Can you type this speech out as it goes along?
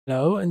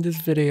Hello, in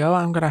this video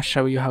I'm gonna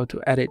show you how to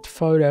edit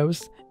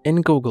photos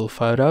in Google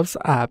Photos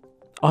app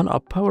on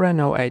Oppo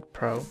Reno8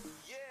 Pro.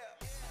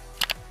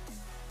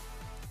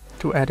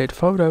 To edit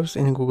photos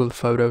in Google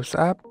Photos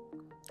app,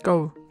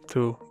 go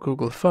to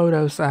Google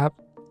Photos app,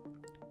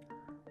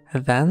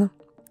 then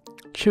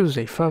choose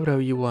a photo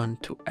you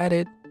want to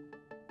edit,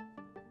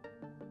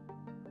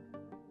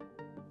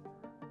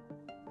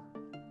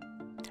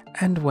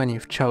 and when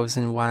you've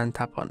chosen one,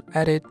 tap on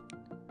Edit.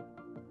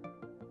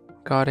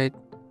 Got it.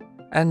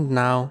 And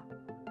now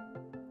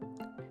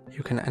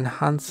you can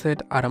enhance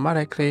it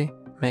automatically,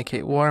 make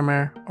it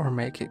warmer or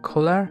make it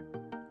cooler,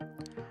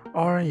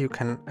 or you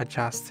can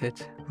adjust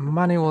it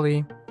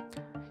manually.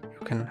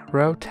 You can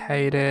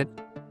rotate it,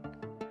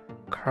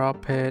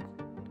 crop it,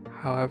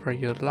 however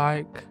you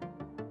like.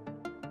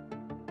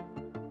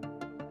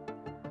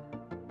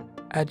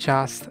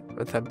 Adjust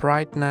the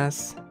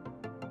brightness,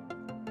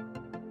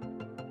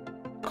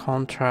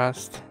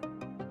 contrast,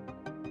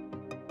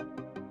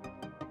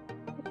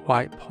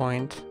 white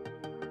point,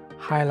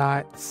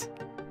 highlights,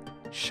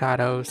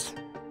 shadows,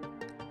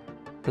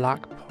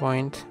 black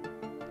point,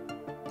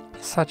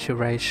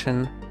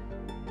 saturation,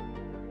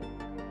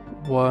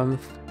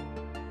 warmth,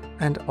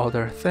 and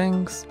other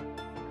things.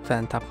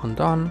 Then tap on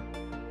Done.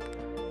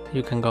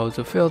 You can go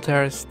to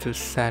Filters to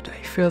set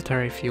a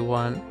filter if you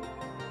want.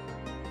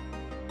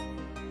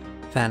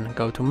 Then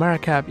go to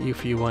Markup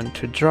if you want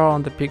to draw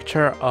on the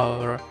picture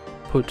or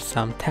put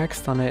some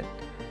text on it.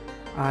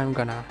 I'm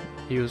gonna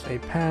use a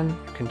pen.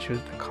 You can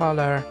choose the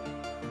color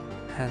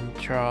and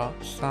draw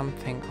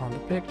something on the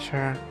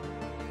picture.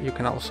 You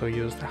can also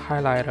use the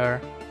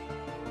highlighter.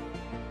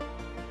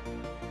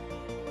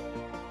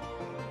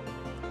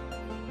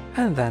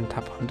 And then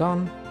tap on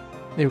Done.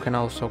 You can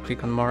also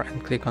click on More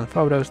and click on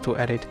Photos to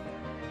edit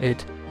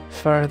it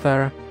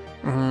further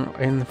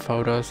in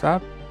Photos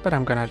app, but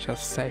I'm gonna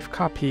just save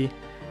copy,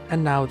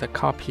 and now the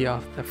copy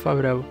of the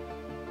photo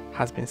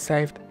has been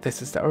saved.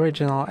 This is the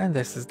original and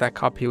this is the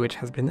copy which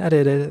has been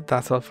edited.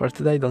 That's all for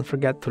today. Don't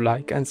forget to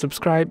like and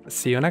subscribe.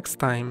 See you next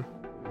time.